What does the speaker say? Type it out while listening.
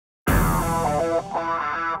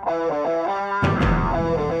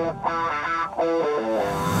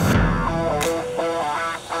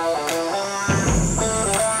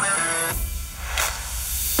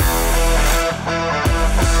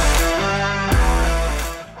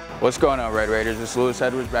What's going on, Red Raiders? It's Lewis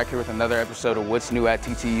Edwards back here with another episode of What's New at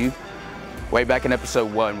TTU. Way back in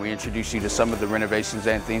episode 1, we introduced you to some of the renovations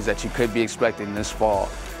and things that you could be expecting this fall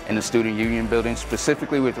in the Student Union building,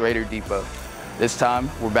 specifically with Raider Depot. This time,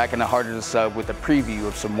 we're back in the heart of the sub with a preview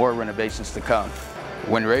of some more renovations to come.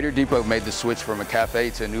 When Raider Depot made the switch from a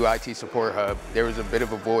cafe to a new IT support hub, there was a bit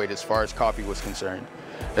of a void as far as coffee was concerned.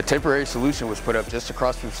 A temporary solution was put up just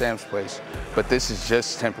across from Sam's Place, but this is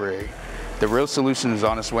just temporary. The real solution is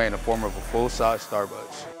on its way in the form of a full-size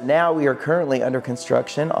Starbucks. Now we are currently under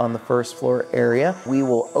construction on the first floor area. We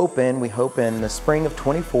will open, we hope in the spring of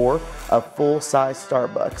 24, a full-size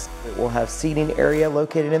Starbucks. It will have seating area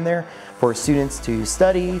located in there for students to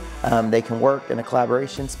study. They can work in a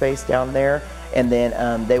collaboration space down there, and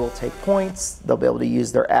then they will take points. They'll be able to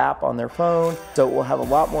use their app on their phone. So it will have a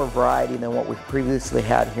lot more variety than what we've previously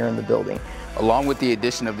had here in the building. Along with the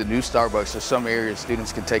addition of the new Starbucks, there's some areas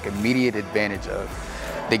students can take immediate advantage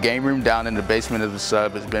of. The game room down in the basement of the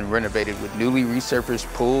sub has been renovated with newly resurfaced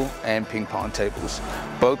pool and ping pong tables.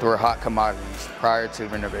 Both were hot commodities prior to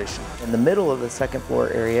renovation. In the middle of the second floor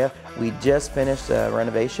area, we just finished a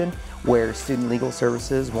renovation where Student Legal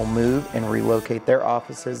Services will move and relocate their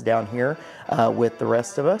offices down here with the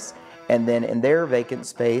rest of us. And then in their vacant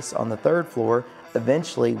space on the third floor,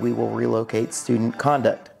 eventually we will relocate Student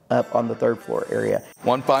Conduct up on the third floor area.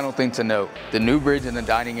 One final thing to note, the new bridge in the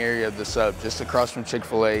dining area of the sub just across from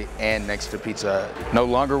Chick-fil-A and next to Pizza Hut. No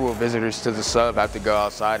longer will visitors to the sub have to go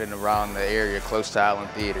outside and around the area close to Allen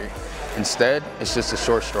Theater. Instead, it's just a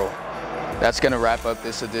short stroll. That's going to wrap up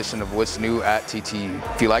this edition of What's New at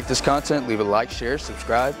TTU. If you like this content, leave a like, share,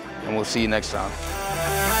 subscribe, and we'll see you next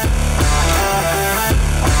time.